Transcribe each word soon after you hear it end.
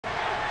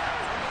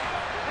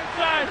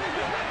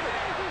inside.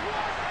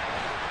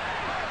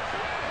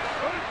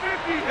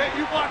 Hey,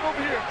 you block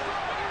over here.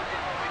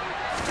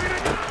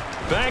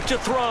 Back to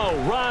throw,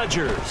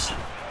 Rodgers.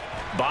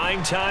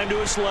 Buying time to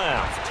his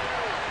left.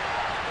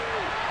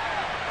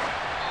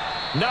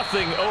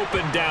 Nothing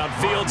open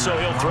downfield, so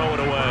he'll throw it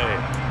away.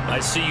 I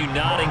see you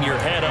nodding your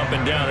head up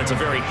and down. It's a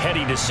very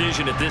heady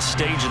decision at this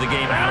stage of the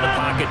game. Out of the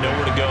pocket,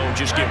 nowhere to go.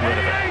 Just get rid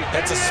of it.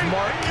 That's a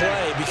smart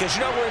play because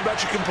you're not worried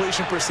about your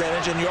completion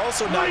percentage, and you're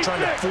also not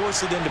trying to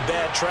force it into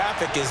bad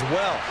traffic as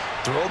well.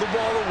 Throw the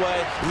ball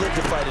away, live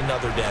to fight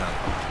another down.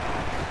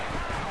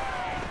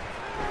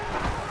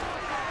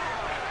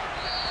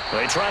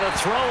 They try to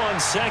throw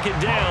on second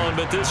down,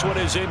 but this one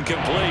is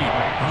incomplete.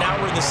 Now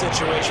we're in the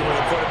situation where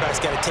the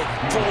quarterback's got to take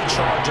full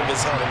charge of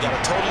his huddle. Got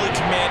to totally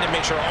command and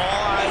make sure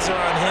all eyes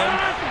are on him.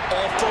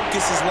 All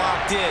focus is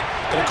locked in.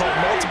 Going to call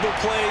multiple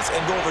plays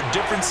and go over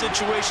different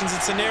situations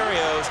and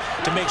scenarios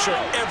to make sure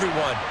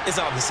everyone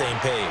is on the same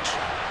page.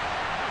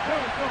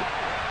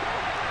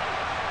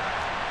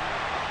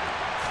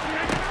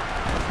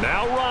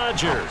 Now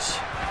Rodgers.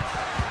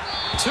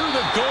 To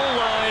the goal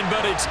line,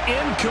 but it's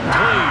incomplete.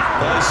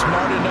 Well, he's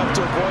smart enough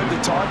to avoid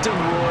the taunting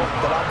rule,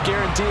 but I'm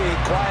guaranteeing he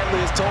quietly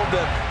has told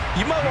them,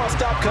 you might want to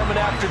stop coming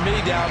after me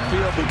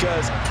downfield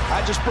because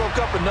I just broke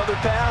up another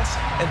pass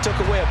and took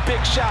away a big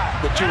shot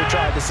that you were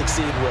trying to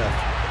succeed with.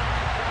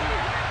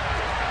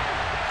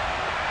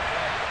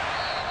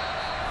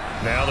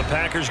 Now the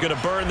Packers going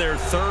to burn their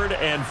third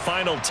and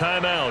final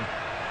timeout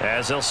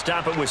as they'll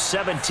stop it with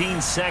 17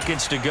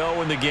 seconds to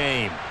go in the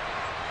game.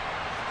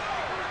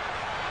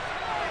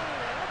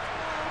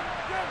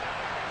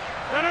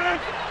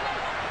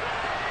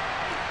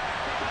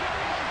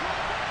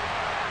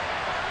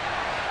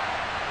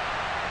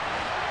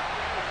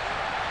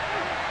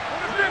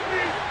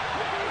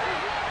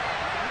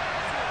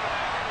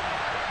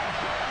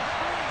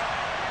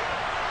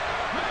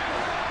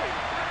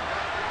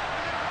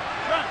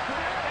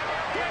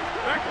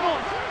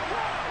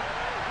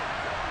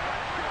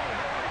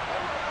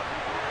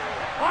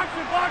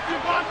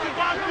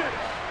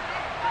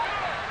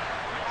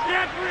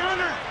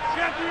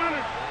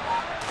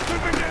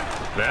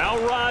 Now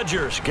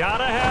Rodgers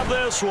gotta have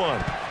this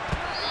one.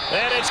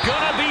 And it's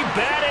gonna be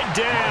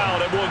batted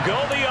down. It will go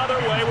the other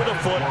way with the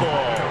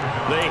football.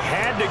 They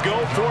had to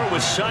go for it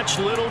with such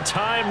little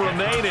time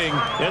remaining,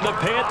 and the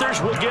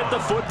Panthers will get the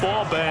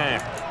football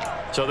back.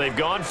 So they've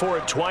gone for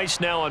it twice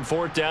now on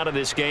fourth down in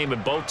this game,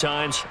 and both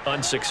times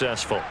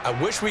unsuccessful. I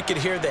wish we could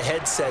hear the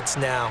headsets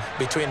now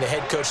between the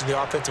head coach and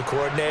the offensive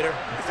coordinator.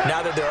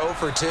 Now that they're 0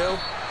 for 2,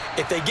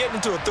 if they get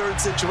into a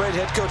third situation,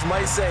 head coach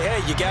might say,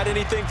 hey, you got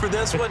anything for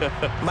this one?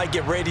 Might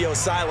get radio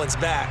silence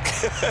back.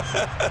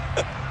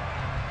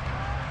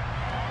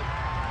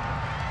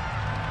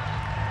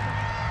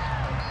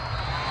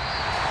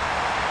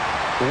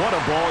 What a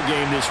ball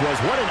game this was.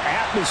 What an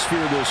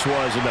atmosphere this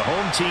was. And the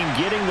home team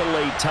getting the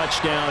late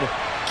touchdown,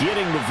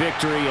 getting the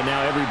victory, and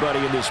now everybody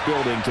in this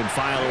building can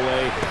file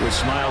away with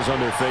smiles on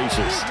their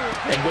faces.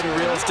 And what do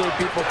real estate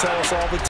people tell us all the